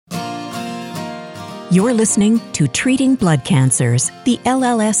You're listening to Treating Blood Cancers, the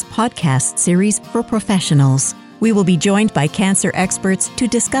LLS podcast series for professionals. We will be joined by cancer experts to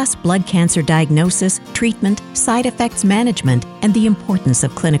discuss blood cancer diagnosis, treatment, side effects management, and the importance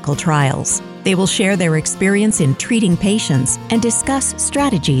of clinical trials. They will share their experience in treating patients and discuss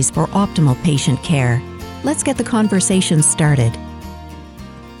strategies for optimal patient care. Let's get the conversation started.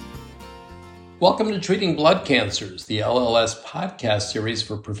 Welcome to Treating Blood Cancers, the LLS podcast series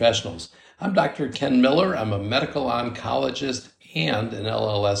for professionals. I'm Dr. Ken Miller. I'm a medical oncologist and an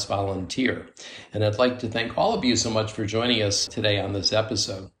LLS volunteer. And I'd like to thank all of you so much for joining us today on this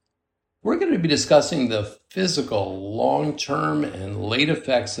episode. We're going to be discussing the physical, long-term, and late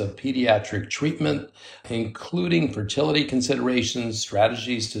effects of pediatric treatment, including fertility considerations,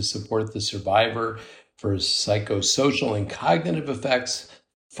 strategies to support the survivor for psychosocial and cognitive effects,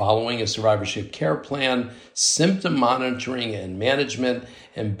 following a survivorship care plan, symptom monitoring and management,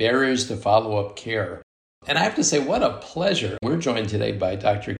 and barriers to follow-up care. And I have to say, what a pleasure. We're joined today by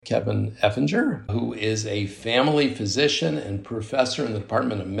Dr. Kevin Effinger, who is a family physician and professor in the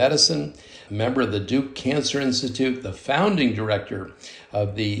Department of Medicine, a member of the Duke Cancer Institute, the founding director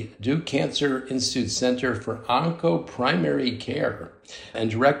of the Duke Cancer Institute Center for Oncoprimary Care, and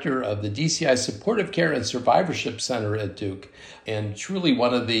director of the DCI Supportive Care and Survivorship Center at Duke, and truly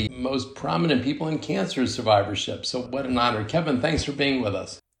one of the most prominent people in cancer survivorship. So what an honor. Kevin, thanks for being with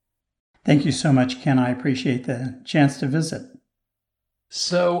us. Thank you so much, Ken. I appreciate the chance to visit.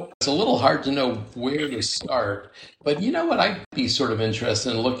 So it's a little hard to know where to start, but you know what? I'd be sort of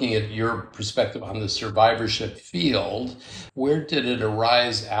interested in looking at your perspective on the survivorship field. Where did it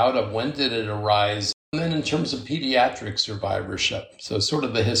arise out of? When did it arise? And then in terms of pediatric survivorship, so sort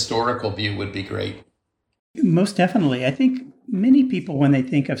of the historical view would be great. Most definitely. I think many people, when they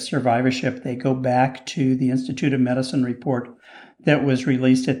think of survivorship, they go back to the Institute of Medicine report that was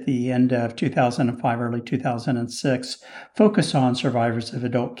released at the end of 2005, early 2006, focused on survivors of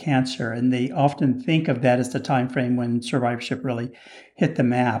adult cancer. And they often think of that as the time frame when survivorship really hit the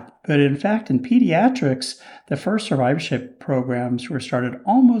map. But in fact, in pediatrics, the first survivorship programs were started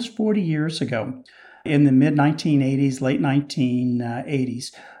almost 40 years ago in the mid-1980s, late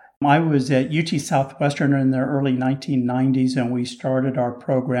 1980s. I was at UT Southwestern in the early 1990s, and we started our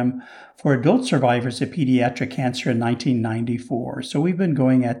program for adult survivors of pediatric cancer in 1994. So we've been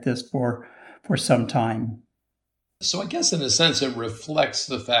going at this for some time. So I guess in a sense it reflects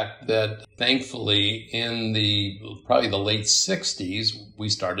the fact that thankfully in probably the late 60s, we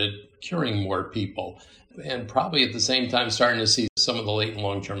started curing more people, and probably at the same time starting to see some of the late and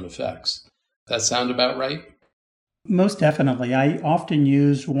long-term effects. That sound about right? Most definitely. I often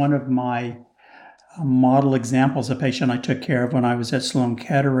use one of my model examples, a patient I took care of when I was at Sloan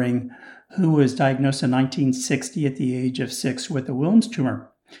Kettering, who was diagnosed in 1960 at the age of 6 with a Wilms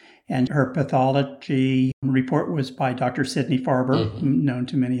tumor. And her pathology report was by Dr. Sidney Farber, known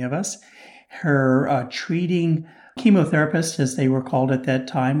to many of us. Her treating chemotherapist, as they were called at that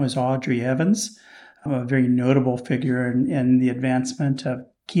time, was Audrey Evans, a very notable figure in the advancement of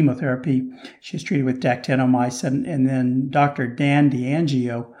chemotherapy. She was treated with dactinomycin, and then Dr. Dan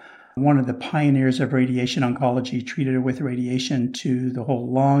DeAngio, one of the pioneers of radiation oncology, treated her with radiation to the whole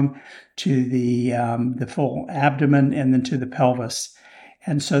lung, to the full abdomen, and then to the pelvis.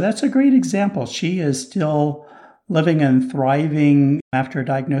 And so that's a great example. She is still living and thriving after a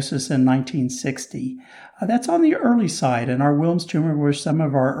diagnosis in 1960. That's on the early side, and our Wilms tumor were some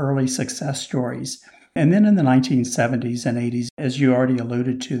of our early success stories. And then in the 1970s and 80s, as you already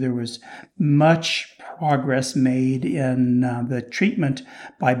alluded to, there was much progress made in the treatment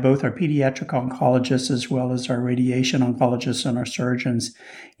by both our pediatric oncologists as well as our radiation oncologists and our surgeons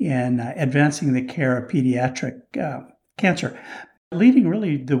in advancing the care of pediatric cancer, leading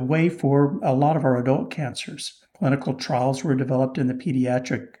really the way for a lot of our adult cancers. Clinical trials were developed in the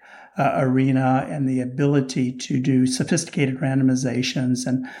pediatric arena, and the ability to do sophisticated randomizations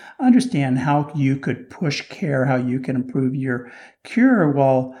and understand how you could push care, how you can improve your cure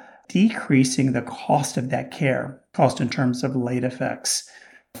while decreasing the cost of that care, cost in terms of late effects,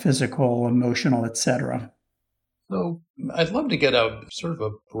 physical, emotional, etc. So I'd love to get a sort of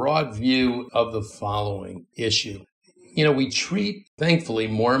a broad view of the following issue. You know, we treat, thankfully,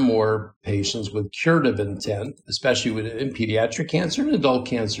 more and more patients with curative intent, especially in pediatric cancer and adult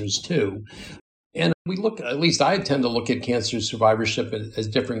cancers too. And we look, at least I tend to look at cancer survivorship as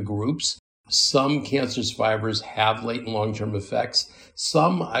different groups. Some cancer survivors have late and long-term effects.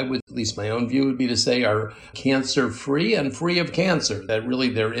 Some, I would, at least my own view would be to say, are cancer-free and free of cancer, that really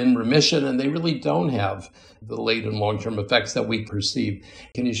they're in remission and they really don't have the late and long-term effects that we perceive.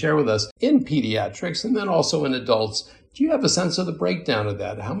 Can you share with us in pediatrics and then also in adults Do you have a sense of the breakdown of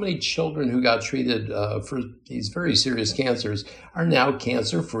that? How many children who got treated for these very serious cancers are now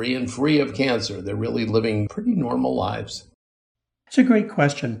cancer-free and free of cancer? They're really living pretty normal lives. It's a great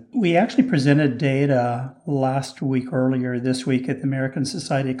question. We actually presented data last week, earlier this week, at the American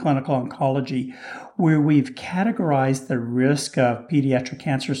Society of Clinical Oncology, where we've categorized the risk of pediatric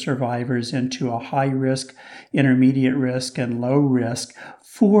cancer survivors into a high risk, intermediate risk, and low risk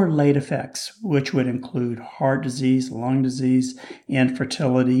for late effects, which would include heart disease, lung disease,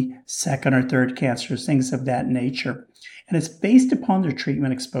 infertility, second or third cancers, things of that nature. And it's based upon their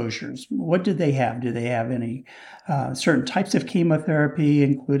treatment exposures. What do they have? Do they have any certain types of chemotherapy,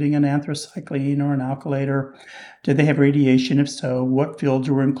 including an anthracycline or an alkylator? Do they have radiation? If so, what fields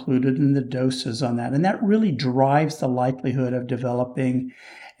were included in the doses on that? And that really drives the likelihood of developing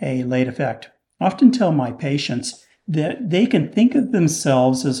a late effect. I often tell my patients that they can think of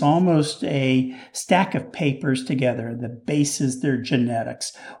themselves as almost a stack of papers together. The base is their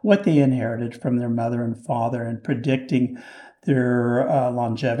genetics, what they inherited from their mother and father, and predicting their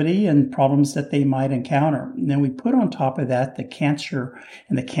longevity and problems that they might encounter. And then we put on top of that the cancer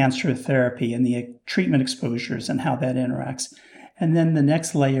and the cancer therapy and the treatment exposures and how that interacts. And then the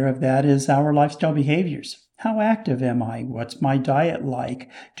next layer of that is our lifestyle behaviors. How active am I? What's my diet like?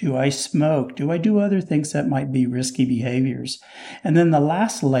 Do I smoke? Do I do other things that might be risky behaviors? And then the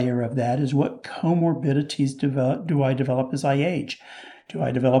last layer of that is what comorbidities do I develop as I age? Do I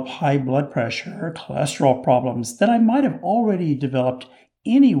develop high blood pressure or cholesterol problems that I might have already developed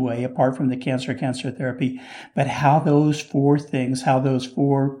anyway, apart from the cancer therapy? But how those four things, how those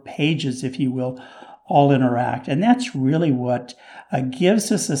 4 pages, if you will, all interact. And that's really what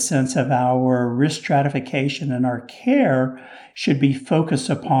gives us a sense of our risk stratification, and our care should be focused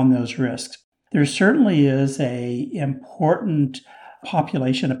upon those risks. There certainly is an important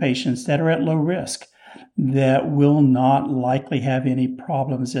population of patients that are at low risk that will not likely have any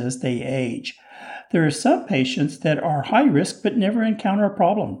problems as they age. There are some patients that are high risk but never encounter a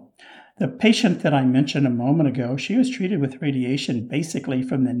problem. The patient that I mentioned a moment ago, she was treated with radiation basically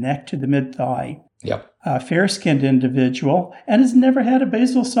from the neck to the mid-thigh. Yep. A fair-skinned individual, and has never had a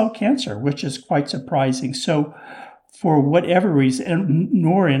basal cell cancer, which is quite surprising. So for whatever reason,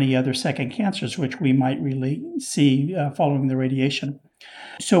 nor any other second cancers, which we might really see following the radiation.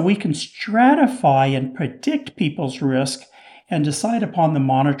 So we can stratify and predict people's risk and decide upon the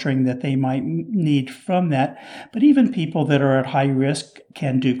monitoring that they might need from that. But even people that are at high risk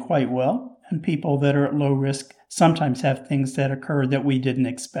can do quite well, and people that are at low risk sometimes have things that occur that we didn't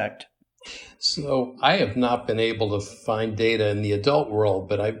expect. So I have not been able to find data in the adult world,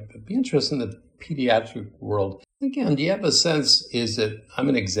 but I'd be interested in the pediatric world. Again, do you have a sense, I'm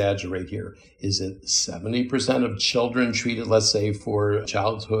going to exaggerate here, is it 70% of children treated, let's say, for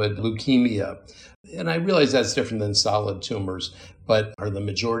childhood leukemia? And I realize that's different than solid tumors, but are the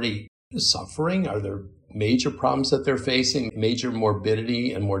majority suffering? Are there major problems that they're facing, major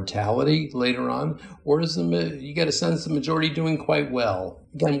morbidity and mortality later on? Or you get a sense the majority doing quite well?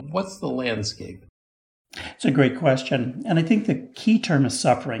 Again, what's the landscape? It's a great question. And I think the key term is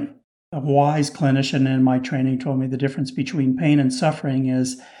suffering. A wise clinician in my training told me the difference between pain and suffering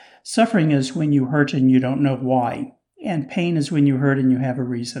is when you hurt and you don't know why. And pain is when you hurt and you have a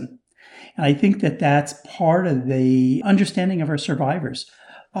reason. And I think that that's part of the understanding of our survivors.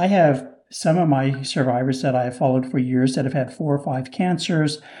 I have some of my survivors that I have followed for years that have had 4 or 5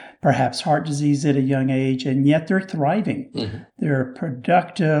 cancers, perhaps heart disease at a young age, and yet they're thriving. Mm-hmm. They're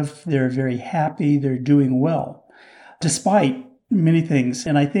productive, they're very happy, they're doing well, despite many things.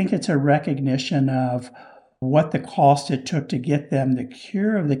 And I think it's a recognition of what the cost it took to get them the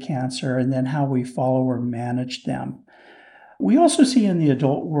cure of the cancer and then how we follow or manage them. We also see in the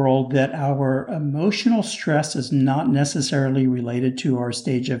adult world that our emotional stress is not necessarily related to our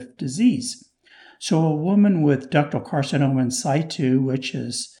stage of disease. So a woman with ductal carcinoma in situ, which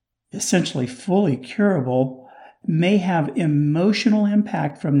is essentially fully curable, may have emotional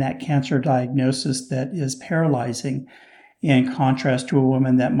impact from that cancer diagnosis that is paralyzing, in contrast to a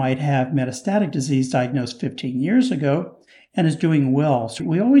woman that might have metastatic disease diagnosed 15 years ago and is doing well. So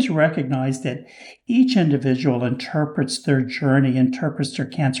we always recognize that each individual interprets their journey, interprets their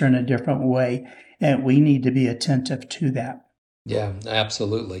cancer in a different way, and we need to be attentive to that. Yeah,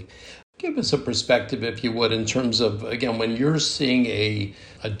 absolutely. Give us a perspective, if you would, in terms of, again, when you're seeing a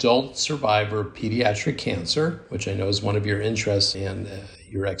adult survivor of pediatric cancer, which I know is one of your interests and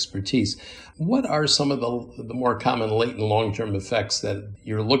your expertise, what are some of the more common late and long-term effects that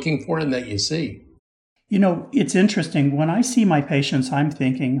you're looking for and that you see? You know, it's interesting. When I see my patients, I'm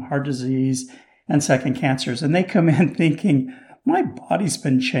thinking heart disease and second cancers, and they come in thinking my body's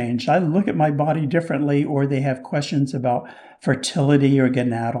been changed. I look at my body differently, or they have questions about fertility or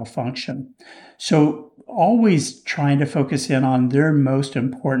gonadal function. So always trying to focus in on their most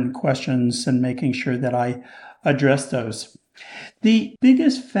important questions and making sure that I address those. The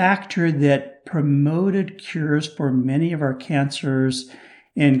biggest factor that promoted cures for many of our cancers,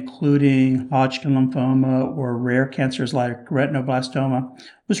 including Hodgkin lymphoma or rare cancers like retinoblastoma,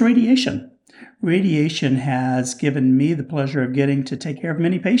 was radiation. Radiation has given me the pleasure of getting to take care of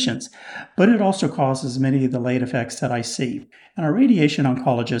many patients, but it also causes many of the late effects that I see. And our radiation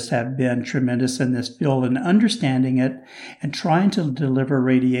oncologists have been tremendous in this field in understanding it and trying to deliver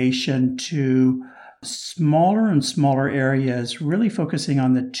radiation to smaller and smaller areas, really focusing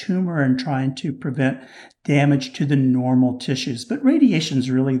on the tumor and trying to prevent damage to the normal tissues. But radiation is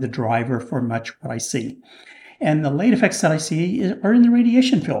really the driver for much what I see. And the late effects that I see are in the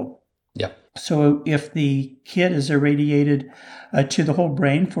radiation field. Yeah. So if the kid is irradiated to the whole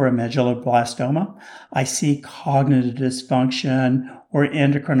brain for a medulloblastoma, I see cognitive dysfunction or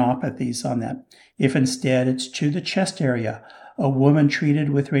endocrinopathies on that. If instead it's to the chest area, a woman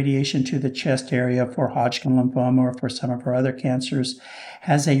treated with radiation to the chest area for Hodgkin lymphoma or for some of her other cancers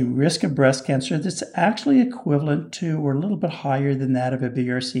has a risk of breast cancer that's actually equivalent to or a little bit higher than that of a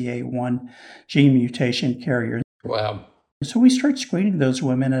BRCA1 gene mutation carrier. Wow. So we start screening those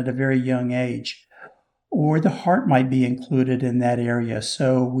women at a very young age. Or the heart might be included in that area.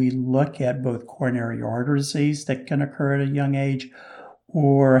 So we look at both coronary artery disease that can occur at a young age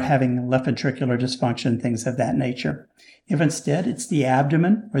or having left ventricular dysfunction, things of that nature. If instead it's the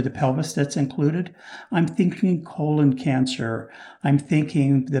abdomen or the pelvis that's included, I'm thinking colon cancer. I'm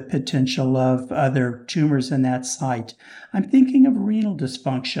thinking the potential of other tumors in that site. I'm thinking of renal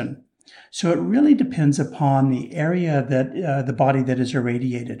dysfunction. So it really depends upon the area that the body that is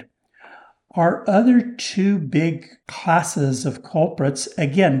irradiated. Our other two big classes of culprits,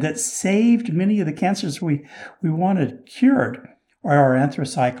 again, that saved many of the cancers we wanted cured, are our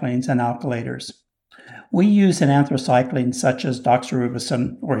anthracyclines and alkylators. We use an anthracycline such as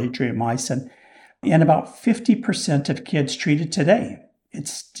doxorubicin or adriamycin in about 50% of kids treated today. It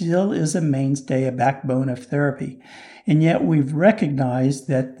still is a mainstay, a backbone of therapy. And yet we've recognized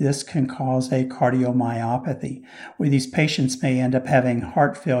that this can cause a cardiomyopathy, where these patients may end up having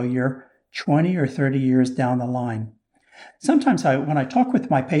heart failure 20 or 30 years down the line. Sometimes when I talk with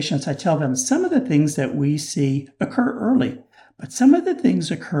my patients, I tell them some of the things that we see occur early, but some of the things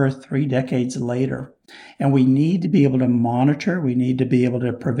occur 3 decades later. And we need to be able to monitor, we need to be able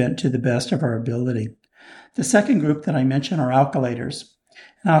to prevent to the best of our ability. The second group that I mentioned are alkylators.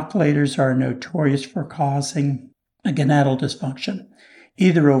 And alkylators are notorious for causing a gonadal dysfunction,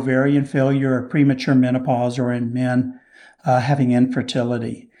 either ovarian failure or premature menopause, or in men having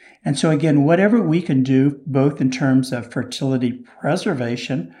infertility. And so again, whatever we can do, both in terms of fertility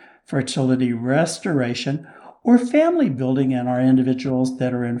preservation, fertility restoration, or family building in our individuals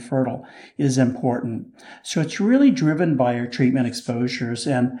that are infertile is important. So it's really driven by our treatment exposures.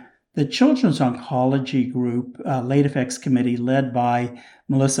 And the Children's Oncology Group, Late Effects Committee, led by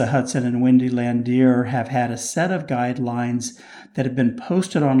Melissa Hudson and Wendy Landier, have had a set of guidelines that have been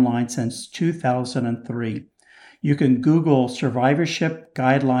posted online since 2003. You can Google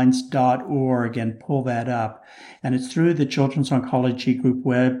survivorshipguidelines.org and pull that up. And it's through the Children's Oncology Group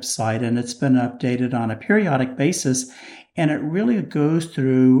website, and it's been updated on a periodic basis. And it really goes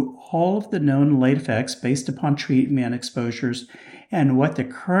through all of the known late effects based upon treatment exposures and what the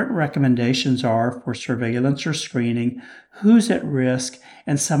current recommendations are for surveillance or screening, who's at risk,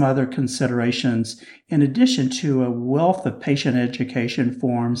 and some other considerations, in addition to a wealth of patient education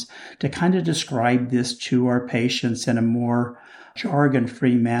forms to kind of describe this to our patients in a more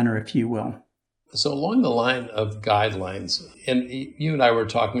jargon-free manner, if you will. So along the line of guidelines, and you and I were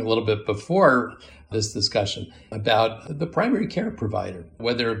talking a little bit before this discussion about the primary care provider,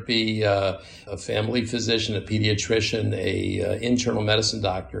 whether it be a family physician, a pediatrician, a internal medicine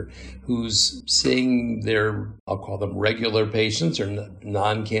doctor who's seeing their, I'll call them regular patients or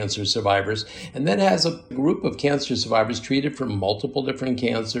non-cancer survivors, and then has a group of cancer survivors treated for multiple different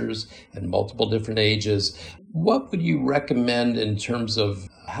cancers and multiple different ages. What would you recommend in terms of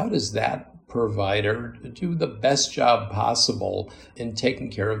how does that provider do the best job possible in taking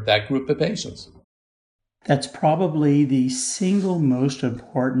care of that group of patients? That's probably the single most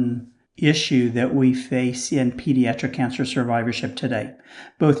important issue that we face in pediatric cancer survivorship today,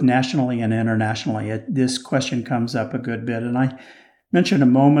 both nationally and internationally. This question comes up a good bit. And I mentioned a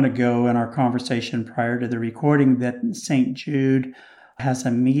moment ago in our conversation prior to the recording that St. Jude has a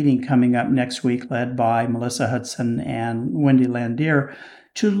meeting coming up next week led by Melissa Hudson and Wendy Landier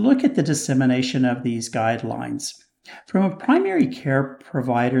to look at the dissemination of these guidelines. From a primary care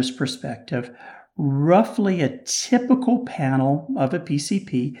provider's perspective, roughly a typical panel of a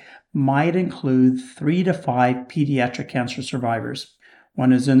PCP might include 3 to 5 pediatric cancer survivors.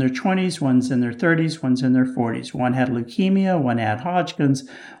 One is in their 20s, one's in their 30s, one's in their 40s. One had leukemia, one had Hodgkin's,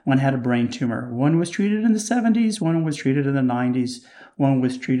 one had a brain tumor. One was treated in the 70s, one was treated in the 90s, one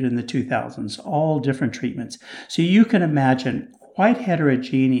was treated in the 2000s, all different treatments. So you can imagine quite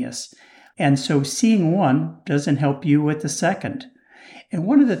heterogeneous. And so seeing one doesn't help you with the second. And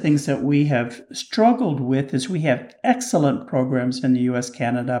one of the things that we have struggled with is we have excellent programs in the US,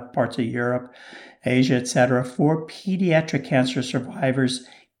 Canada, parts of Europe, Asia, etc., for pediatric cancer survivors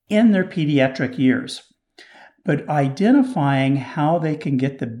in their pediatric years. But identifying how they can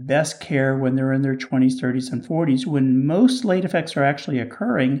get the best care when they're in their 20s, 30s, and 40s, when most late effects are actually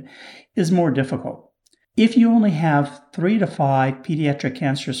occurring, is more difficult. If you only have 3 to 5 pediatric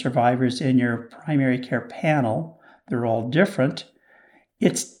cancer survivors in your primary care panel, they're all different,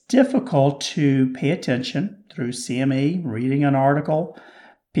 it's difficult to pay attention through CME, reading an article.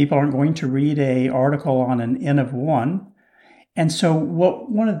 People aren't going to read an article on an N of 1. And so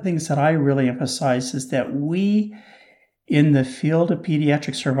one of the things that I really emphasize is that we, in the field of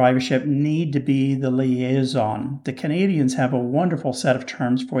pediatric survivorship, need to be the liaison. The Canadians have a wonderful set of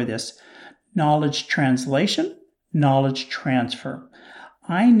terms for this: knowledge translation, knowledge transfer.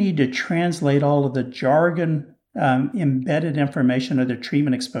 I need to translate all of the jargon embedded information of their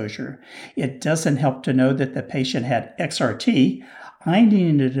treatment exposure. It doesn't help to know that the patient had XRT. I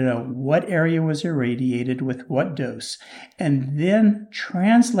needed to know what area was irradiated with what dose, and then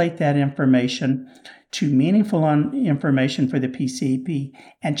translate that information to meaningful information for the PCP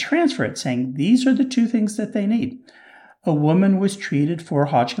and transfer it, saying these are the 2 things that they need. A woman was treated for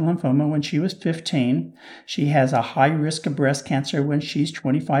Hodgkin lymphoma when she was 15. She has a high risk of breast cancer when she's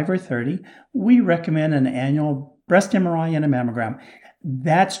 25 or 30. We recommend an annual breast MRI and a mammogram.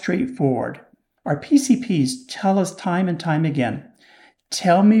 That's straightforward. Our PCPs tell us time and time again,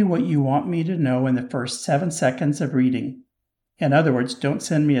 tell me what you want me to know in the first 7 seconds of reading. In other words, don't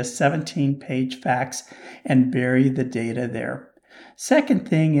send me a 17-page fax and bury the data there. Second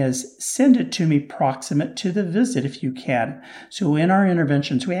thing is send it to me proximate to the visit if you can. So in our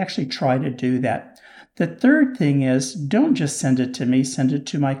interventions, we actually try to do that. The third thing is don't just send it to me, send it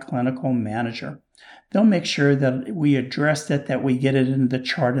to my clinical manager. They'll make sure that we address it, that we get it into the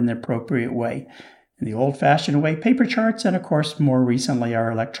chart in the appropriate way. In the old-fashioned way, paper charts, and of course, more recently,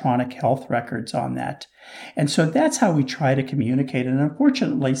 our electronic health records on that. And so that's how we try to communicate. And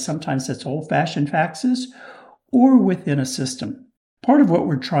unfortunately, sometimes it's old-fashioned faxes or within a system. Part of what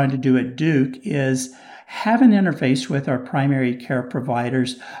we're trying to do at Duke is have an interface with our primary care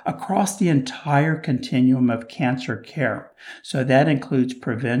providers across the entire continuum of cancer care. So that includes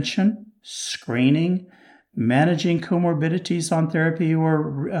prevention, screening, managing comorbidities on therapy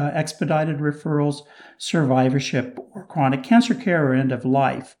or expedited referrals, survivorship, or chronic cancer care or end of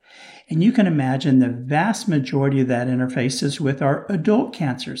life. And you can imagine the vast majority of that interface is with our adult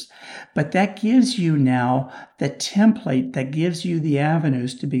cancers. But that gives you now the template that gives you the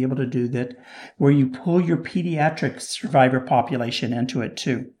avenues to be able to do that, where you pull your pediatric survivor population into it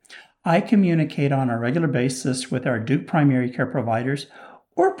too. I communicate on a regular basis with our Duke primary care providers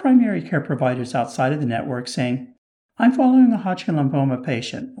or primary care providers outside of the network saying, I'm following a Hodgkin lymphoma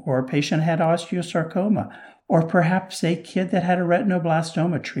patient, or a patient had osteosarcoma, or perhaps a kid that had a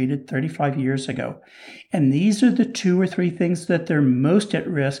retinoblastoma treated 35 years ago. And these are the 2 or 3 things that they're most at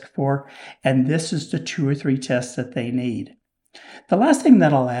risk for, and this is the 2 or 3 tests that they need. The last thing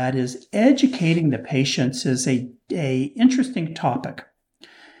that I'll add is educating the patients is a interesting topic.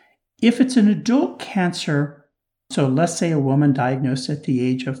 If it's an adult cancer, so let's say a woman diagnosed at the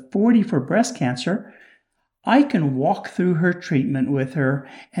age of 40 for breast cancer, I can walk through her treatment with her,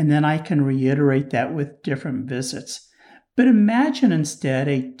 and then I can reiterate that with different visits. But imagine instead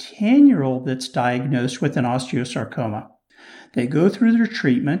a 10-year-old that's diagnosed with an osteosarcoma. They go through their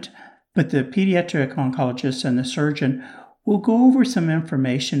treatment, but the pediatric oncologist and the surgeon will go over some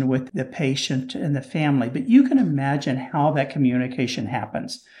information with the patient and the family. But you can imagine how that communication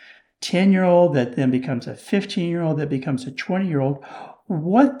happens. 10-year-old that then becomes a 15-year-old that becomes a 20-year-old,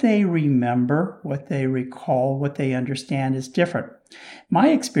 what they remember, what they recall, what they understand is different. My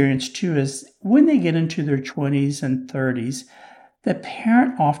experience too is when they get into their 20s and 30s, the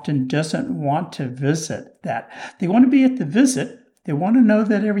parent often doesn't want to visit that. They want to be at the visit. They want to know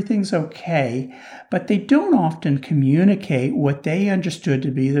that everything's okay, but they don't often communicate what they understood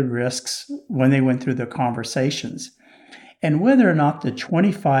to be the risks when they went through the conversations. And whether or not the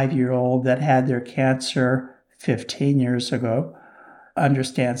 25-year-old that had their cancer 15 years ago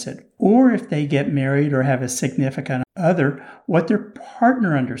understands it, or if they get married or have a significant other, what their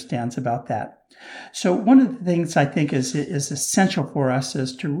partner understands about that. So one of the things I think is essential for us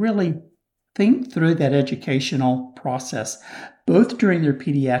is to really think through that educational process, both during their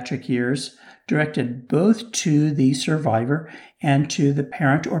pediatric years, directed both to the survivor and to the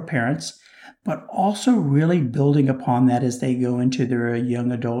parent or parents, but also really building upon that as they go into their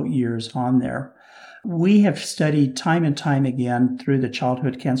young adult years on there. We have studied time and time again through the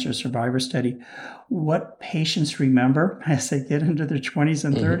Childhood Cancer Survivor Study what patients remember as they get into their 20s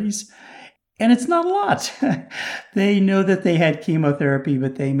and 30s. And it's not a lot. They know that they had chemotherapy,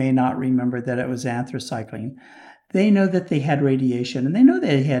 but they may not remember that it was anthracycline. They know that they had radiation, and they know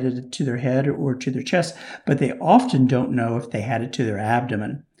they had it to their head or to their chest, but they often don't know if they had it to their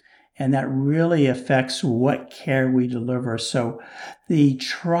abdomen. And that really affects what care we deliver. So the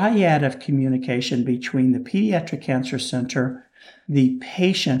triad of communication between the Pediatric Cancer Center, the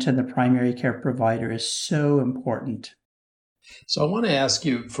patient, and the primary care provider is so important. So I want to ask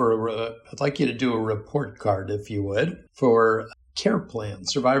you I'd like you to do a report card, if you would, for care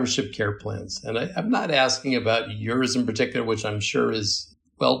plans, survivorship care plans. And I'm not asking about yours in particular, which I'm sure is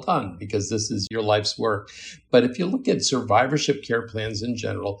well done because this is your life's work. But if you look at survivorship care plans in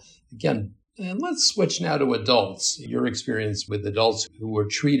general, again, and let's switch now to adults, your experience with adults who were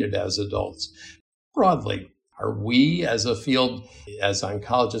treated as adults. Broadly, are we as a field, as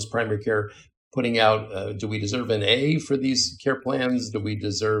oncologists, primary care, putting out, do we deserve an A for these care plans? Do we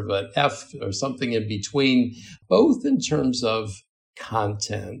deserve an F or something in between, both in terms of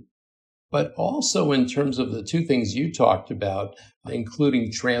content, but also in terms of the two things you talked about,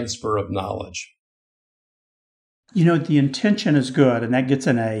 including transfer of knowledge? You know, the intention is good, and that gets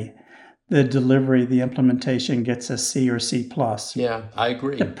an A. The delivery, the implementation gets a C or C+. Yeah, I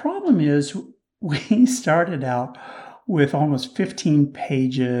agree. The problem is we started out with almost 15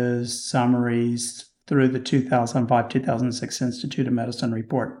 pages summaries through the 2005-2006 Institute of Medicine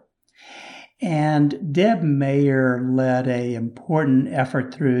report. And Deb Mayer led an important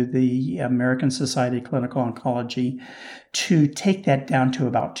effort through the American Society of Clinical Oncology to take that down to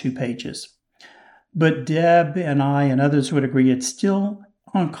about 2 pages. But Deb and I and others would agree it's still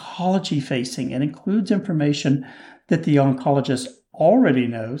oncology facing. It includes information that the oncologist already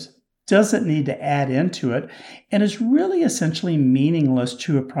knows, doesn't need to add into it, and is really essentially meaningless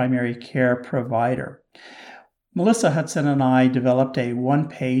to a primary care provider. Melissa Hudson and I developed a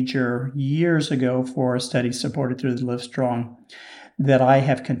 1-pager years ago for a study supported through the Livestrong that I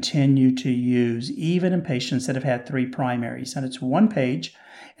have continued to use, even in patients that have had 3 primaries. And it's 1 page,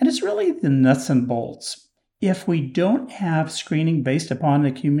 and it's really the nuts and bolts. If we don't have screening based upon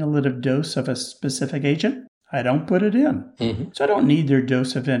the cumulative dose of a specific agent, I don't put it in. So I don't need their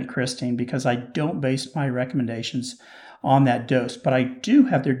dose of vincristine because I don't base my recommendations on that dose. But I do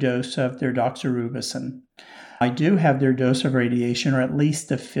have their dose of their doxorubicin. I do have their dose of radiation, or at least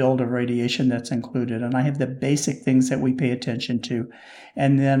the field of radiation that's included. And I have the basic things that we pay attention to.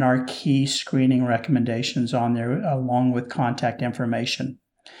 And then our key screening recommendations on there, along with contact information.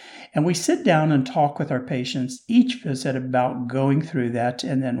 And we sit down and talk with our patients each visit about going through that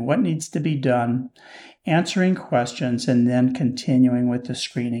and then what needs to be done, answering questions, and then continuing with the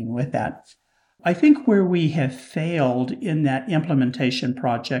screening with that. I think where we have failed in that implementation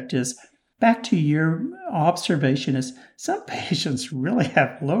project is, back to your observation, is some patients really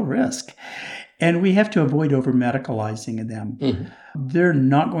have low risk. And we have to avoid over-medicalizing them. They're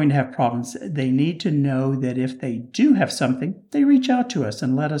not going to have problems. They need to know that if they do have something, they reach out to us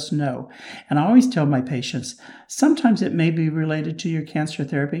and let us know. And I always tell my patients, sometimes it may be related to your cancer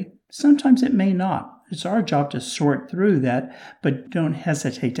therapy. Sometimes it may not. It's our job to sort through that, but don't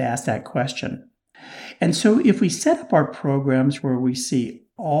hesitate to ask that question. And so if we set up our programs where we see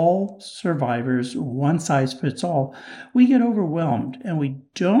all survivors, one size fits all, we get overwhelmed and we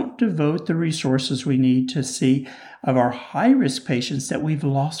don't devote the resources we need to see of our high-risk patients that we've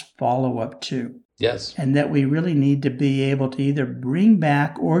lost follow-up to. Yes. And that we really need to be able to either bring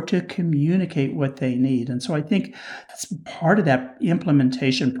back or to communicate what they need. And so I think that's part of that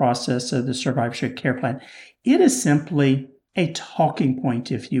implementation process of the survivorship care plan. It is simply a talking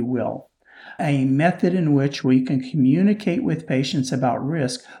point, if you will. A method in which we can communicate with patients about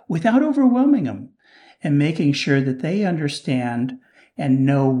risk without overwhelming them and making sure that they understand and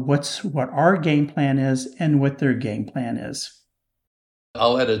know what our game plan is and what their game plan is.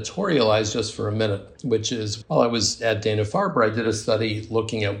 I'll editorialize just for a minute, which is, while I was at Dana-Farber, I did a study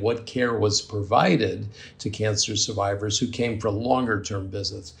looking at what care was provided to cancer survivors who came for longer-term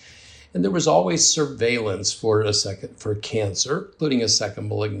visits. And there was always surveillance for cancer, including a second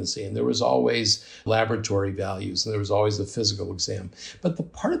malignancy. And there was always laboratory values, and there was always a physical exam. But the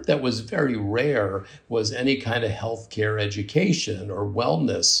part that was very rare was any kind of healthcare education or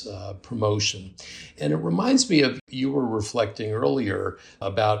wellness promotion. And it reminds me of, you were reflecting earlier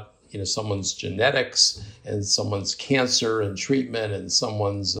about someone's genetics and someone's cancer and treatment and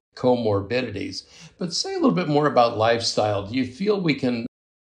someone's comorbidities. But say a little bit more about lifestyle. Do you feel we can,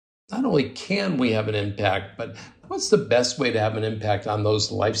 not only can we have an impact, but what's the best way to have an impact on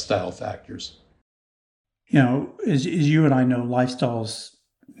those lifestyle factors? As you and I know, lifestyles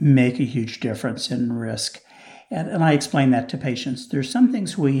make a huge difference in risk. And I explain that to patients. There's some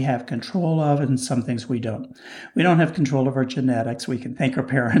things we have control of and some things we don't. We don't have control of our genetics. We can thank our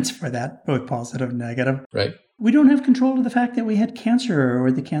parents for that, both positive and negative. Right. We don't have control of the fact that we had cancer or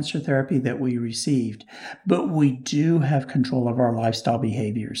the cancer therapy that we received. But we do have control of our lifestyle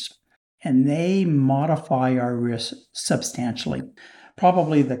behaviors. And they modify our risk substantially.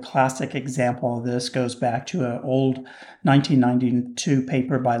 Probably the classic example of this goes back to an old 1992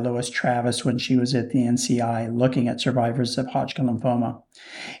 paper by Lois Travis when she was at the NCI looking at survivors of Hodgkin lymphoma.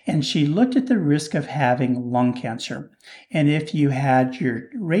 And she looked at the risk of having lung cancer. And if you had your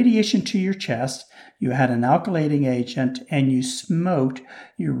radiation to your chest, you had an alkylating agent, and you smoked,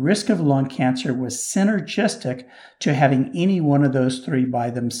 your risk of lung cancer was synergistic to having any one of those three by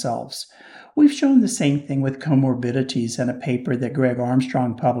themselves. We've shown the same thing with comorbidities in a paper that Greg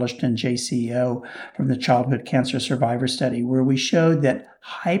Armstrong published in JCO from the Childhood Cancer Survivor Study, where we showed that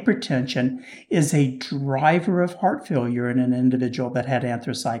hypertension is a driver of heart failure in an individual that had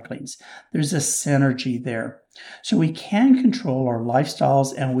anthracyclines. There's a synergy there. So we can control our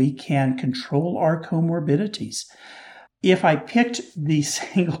lifestyles and we can control our comorbidities. If I picked the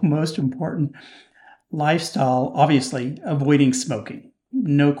single most important lifestyle, obviously avoiding smoking.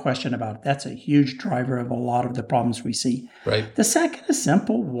 No question about it. That's a huge driver of a lot of the problems we see. Right. The second is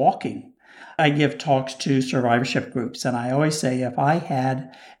simple, walking. I give talks to survivorship groups, and I always say if I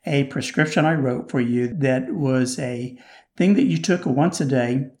had a prescription I wrote for you that was a thing that you took once a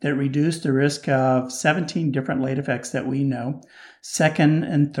day that reduced the risk of 17 different late effects that we know, second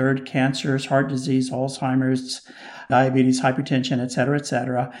and third cancers, heart disease, Alzheimer's, diabetes, hypertension, et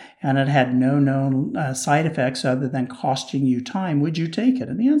cetera, and it had no known side effects other than costing you time, would you take it?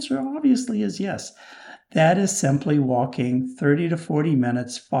 And the answer obviously is yes. That is simply walking 30 to 40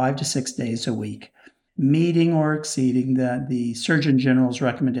 minutes, 5 to 6 days a week, meeting or exceeding the Surgeon General's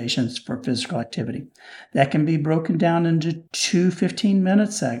recommendations for physical activity. That can be broken down into 2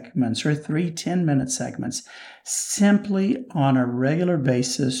 15-minute segments or 3 10-minute segments. Simply on a regular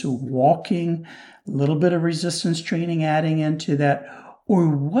basis, walking, a little bit of resistance training adding into that, or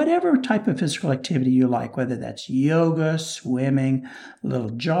whatever type of physical activity you like, whether that's yoga, swimming, a little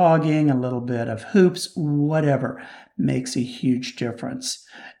jogging, a little bit of hoops, whatever, makes a huge difference.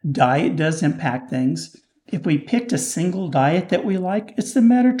 Diet does impact things. If we picked a single diet that we like, it's the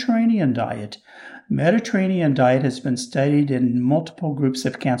Mediterranean diet. Mediterranean diet has been studied in multiple groups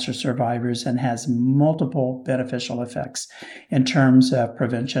of cancer survivors and has multiple beneficial effects in terms of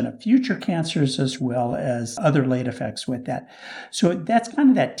prevention of future cancers as well as other late effects with that. So that's kind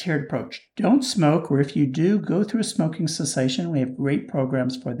of that tiered approach. Don't smoke, or if you do, go through a smoking cessation. We have great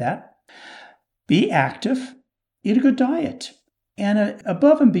programs for that. Be active, eat a good diet. And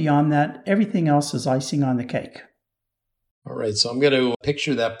above and beyond that, everything else is icing on the cake. All right, so I'm going to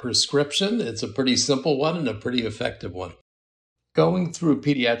picture that prescription. It's a pretty simple one and a pretty effective one. Going through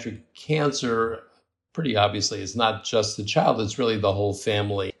pediatric cancer, pretty obviously, it's not just the child, it's really the whole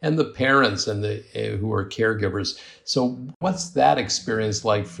family and the parents and the who are caregivers. So what's that experience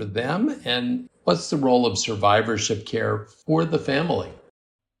like for them? And what's the role of survivorship care for the family?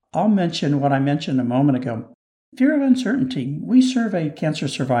 I'll mention what I mentioned a moment ago. Fear of uncertainty. We surveyed cancer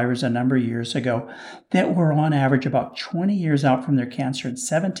survivors a number of years ago that were on average about 20 years out from their cancer, and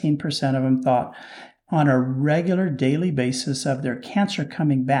 17% of them thought on a regular daily basis of their cancer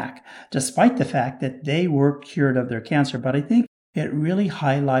coming back, despite the fact that they were cured of their cancer. But I think it really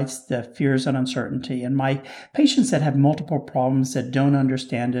highlights the fears and uncertainty. And my patients that have multiple problems that don't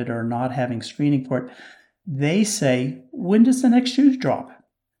understand it or not having screening for it, they say, when does the next shoe drop?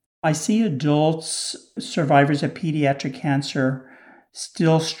 I see adults, survivors of pediatric cancer,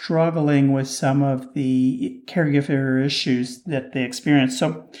 still struggling with some of the caregiver issues that they experience.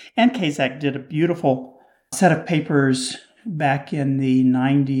 So NCASAC did a beautiful set of papers back in the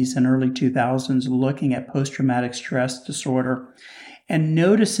 90s and early 2000s looking at post-traumatic stress disorder and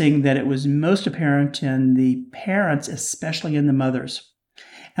noticing that it was most apparent in the parents, especially in the mothers.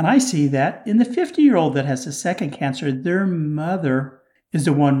 And I see that in the 50-year-old that has a second cancer, their mother is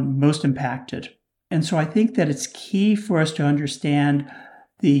the one most impacted. And so I think that it's key for us to understand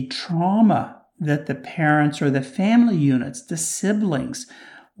the trauma that the parents or the family units, the siblings,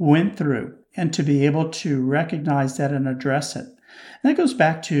 went through, and to be able to recognize that and address it. And that goes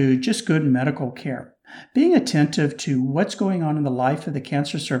back to just good medical care. Being attentive to what's going on in the life of the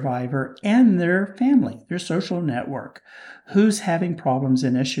cancer survivor and their family, their social network, who's having problems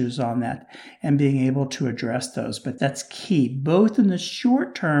and issues on that, and being able to address those. But that's key, both in the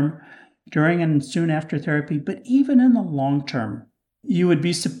short term, during and soon after therapy, but even in the long term. You would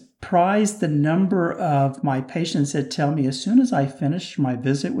be surprised the number of my patients that tell me, as soon as I finish my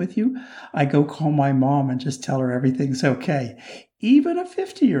visit with you, I go call my mom and just tell her everything's okay. Even a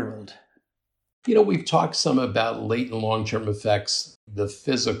 50-year-old. We've talked some about late and long-term effects, the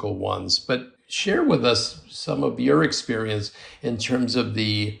physical ones, but share with us some of your experience in terms of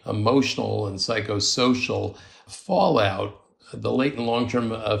the emotional and psychosocial fallout, the late and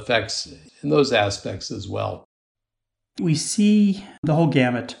long-term effects in those aspects as well. We see the whole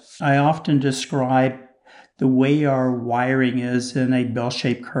gamut. I often describe the way our wiring is in a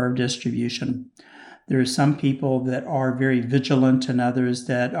bell-shaped curve distribution. There are some people that are very vigilant and others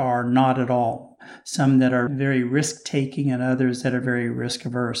that are not at all. Some that are very risk-taking and others that are very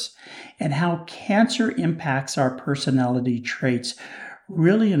risk-averse. And how cancer impacts our personality traits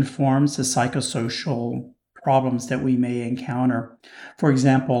really informs the psychosocial problems that we may encounter. For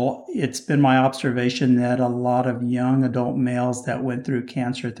example, it's been my observation that a lot of young adult males that went through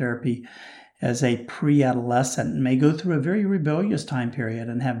cancer therapy as a pre-adolescent may go through a very rebellious time period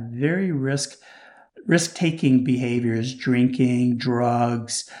and have very risk-taking behaviors, drinking,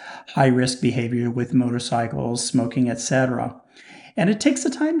 drugs, high-risk behavior with motorcycles, smoking, etc. And it takes the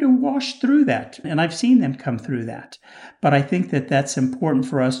time to wash through that. And I've seen them come through that. But I think that that's important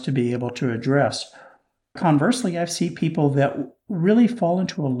for us to be able to address. Conversely, I've seen people that really fall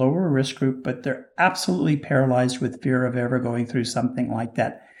into a lower risk group, but they're absolutely paralyzed with fear of ever going through something like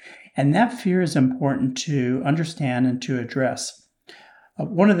that. And that fear is important to understand and to address.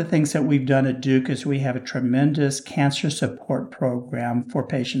 One of the things that we've done at Duke is we have a tremendous cancer support program for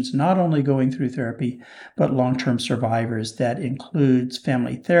patients not only going through therapy, but long-term survivors that includes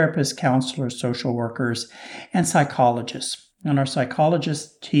family therapists, counselors, social workers, and psychologists. And our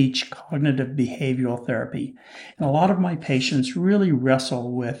psychologists teach cognitive behavioral therapy. And a lot of my patients really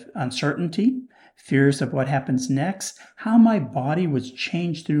wrestle with uncertainty, fears of what happens next, how my body was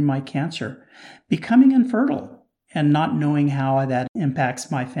changed through my cancer, becoming infertile, and not knowing how that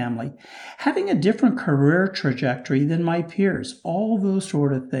impacts my family, having a different career trajectory than my peers, all those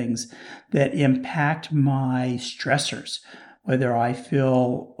sort of things that impact my stressors, whether I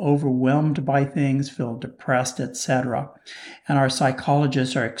feel overwhelmed by things, feel depressed, etc. And our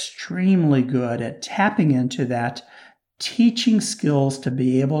psychologists are extremely good at tapping into that, teaching skills to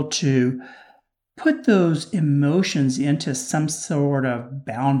be able to put those emotions into some sort of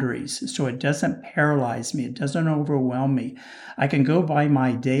boundaries so it doesn't paralyze me, it doesn't overwhelm me. I can go by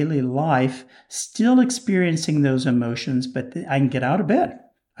my daily life still experiencing those emotions, but I can get out of bed.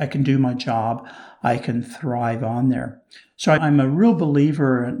 I can do my job. I can thrive on there. So I'm a real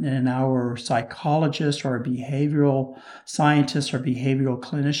believer in our psychologists or behavioral scientists or behavioral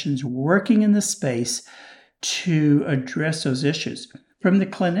clinicians working in the space to address those issues. From the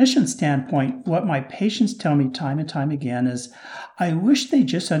clinician standpoint, what my patients tell me time and time again is, I wish they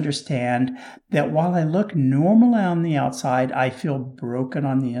just understand that while I look normal on the outside, I feel broken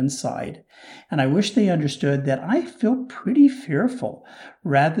on the inside. And I wish they understood that I feel pretty fearful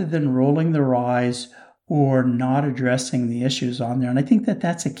rather than rolling their eyes or not addressing the issues on there. And I think that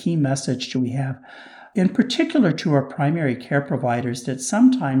that's a key message we have, in particular to our primary care providers that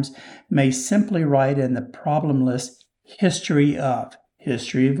sometimes may simply write in the problem list history of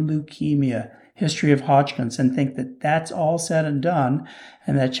leukemia, history of Hodgkin's, and think that that's all said and done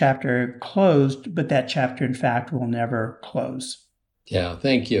and that chapter closed, but that chapter, in fact, will never close. Yeah,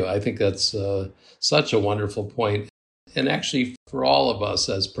 thank you. I think that's such a wonderful point. And actually for all of us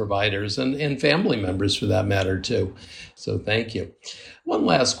as providers and family members for that matter too. So thank you. One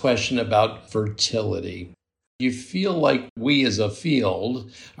last question about fertility. Do you feel like we as a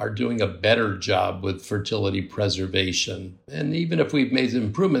field are doing a better job with fertility preservation? And even if we've made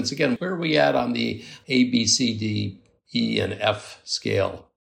improvements, again, where are we at on the A, B, C, D, E, and F scale?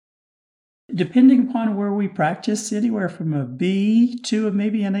 Depending upon where we practice, anywhere from a B to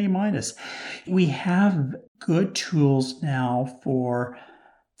maybe an A-. We have good tools now for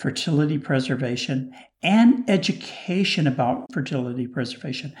fertility preservation and education about fertility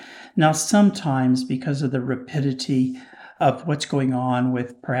preservation. Now, sometimes because of the rapidity of what's going on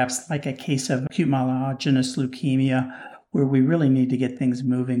with perhaps like a case of acute myelogenous leukemia where we really need to get things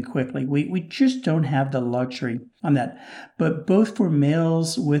moving quickly. We just don't have the luxury on that. But both for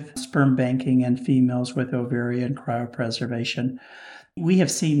males with sperm banking and females with ovarian cryopreservation, we have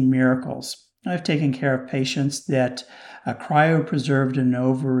seen miracles. I've taken care of patients that cryopreserved an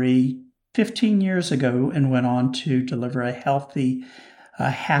ovary 15 years ago and went on to deliver a healthy,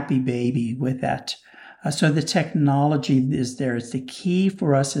 happy baby with that. So the technology is there. It's the key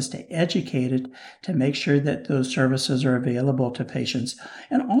for us is to educate it, to make sure that those services are available to patients,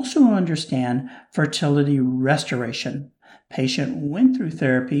 and also understand fertility restoration. Patient went through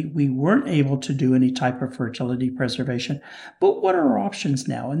therapy. We weren't able to do any type of fertility preservation, but what are our options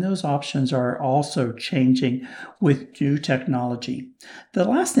now? And those options are also changing with new technology. The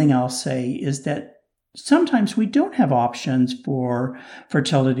last thing I'll say is that sometimes we don't have options for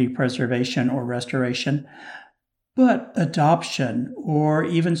fertility preservation or restoration, but adoption or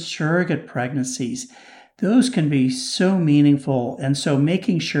even surrogate pregnancies, those can be so meaningful. And so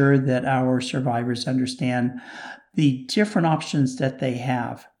making sure that our survivors understand the different options that they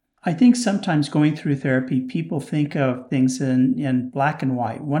have. I think sometimes going through therapy, people think of things in black and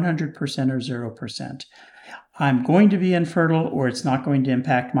white, 100% or 0%. I'm going to be infertile or it's not going to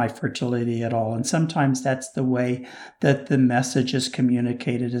impact my fertility at all. And sometimes that's the way that the message is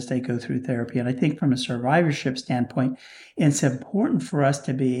communicated as they go through therapy. And I think from a survivorship standpoint, it's important for us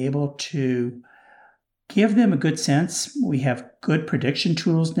to be able to give them a good sense. We have good prediction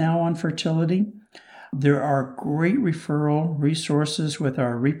tools now on fertility. There are great referral resources with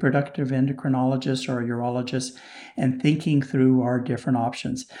our reproductive endocrinologists or urologists and thinking through our different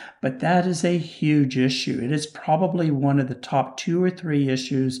options. But that is a huge issue. It is probably one of the top 2 or 3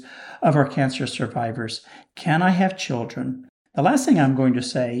 issues of our cancer survivors. Can I have children? The last thing I'm going to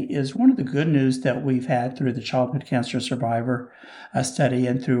say is one of the good news that we've had through the Childhood Cancer Survivor study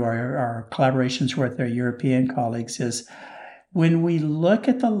and through our collaborations with our European colleagues is when we look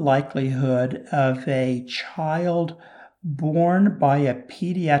at the likelihood of a child born by a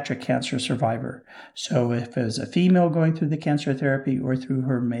pediatric cancer survivor, so if it's a female going through the cancer therapy or through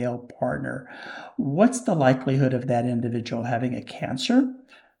her male partner, what's the likelihood of that individual having a cancer,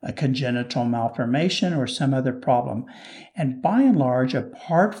 a congenital malformation, or some other problem? And by and large,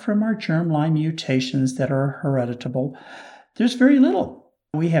 apart from our germline mutations that are hereditable, there's very little.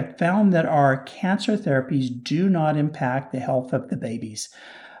 We have found that our cancer therapies do not impact the health of the babies.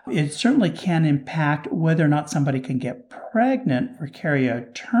 It certainly can impact whether or not somebody can get pregnant or carry a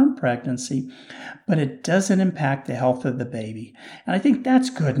term pregnancy, but it doesn't impact the health of the baby. And I think that's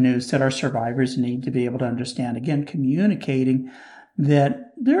good news that our survivors need to be able to understand. Again, communicating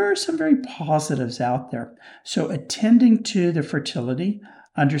that there are some very positives out there. So attending to the fertility,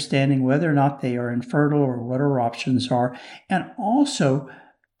 understanding whether or not they are infertile or what our options are, and also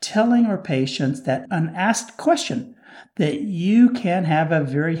telling our patients that unasked question that you can have a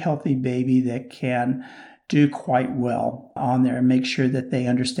very healthy baby that can do quite well on there and make sure that they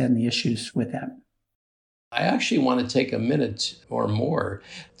understand the issues with that. I actually want to take a minute or more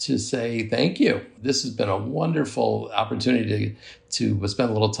to say thank you. This has been a wonderful opportunity to spend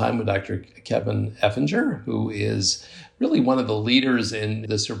a little time with Dr. Kevin Effinger, who is really one of the leaders in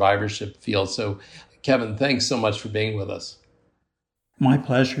the survivorship field. So, Kevin, thanks so much for being with us. My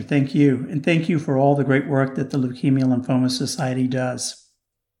pleasure. Thank you. And thank you for all the great work that the Leukemia Lymphoma Society does.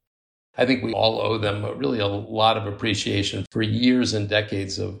 I think we all owe them really a lot of appreciation for years and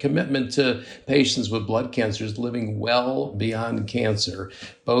decades of commitment to patients with blood cancers living well beyond cancer,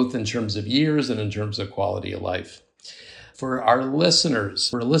 both in terms of years and in terms of quality of life. For our listeners,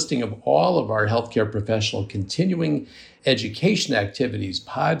 for a listing of all of our healthcare professional continuing education activities,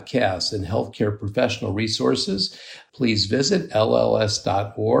 podcasts, and healthcare professional resources, please visit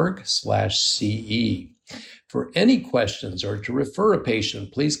lls.org/CE. For any questions or to refer a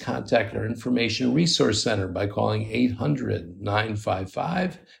patient, please contact our Information Resource Center by calling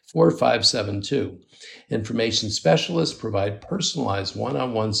 800-955-4572. Information specialists provide personalized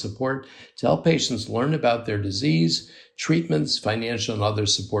one-on-one support to help patients learn about their disease, treatments, financial, and other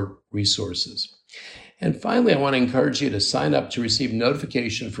support resources. And finally, I want to encourage you to sign up to receive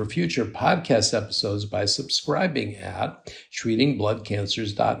notification for future podcast episodes by subscribing at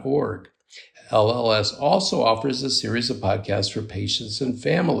treatingbloodcancers.org. LLS also offers a series of podcasts for patients and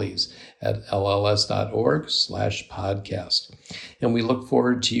families at lls.org/podcast. And we look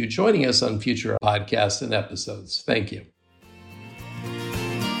forward to you joining us on future podcasts and episodes. Thank you.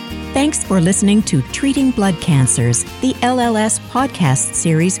 Thanks for listening to Treating Blood Cancers, the LLS podcast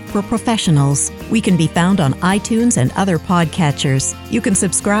series for professionals. We can be found on iTunes and other podcatchers. You can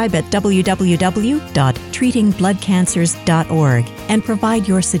subscribe at www.treatingbloodcancers.org and provide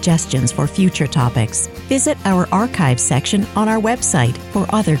your suggestions for future topics. Visit our archives section on our website for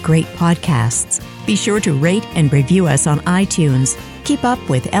other great podcasts. Be sure to rate and review us on iTunes. Keep up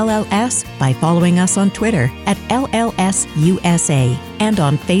with LLS by following us on Twitter at LLSUSA and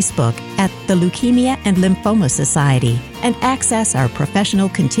on Facebook at the Leukemia and Lymphoma Society, and access our professional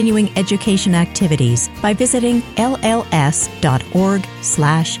continuing education activities by visiting lls.org/CE.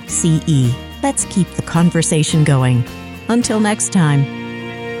 Let's keep the conversation going. Until next time.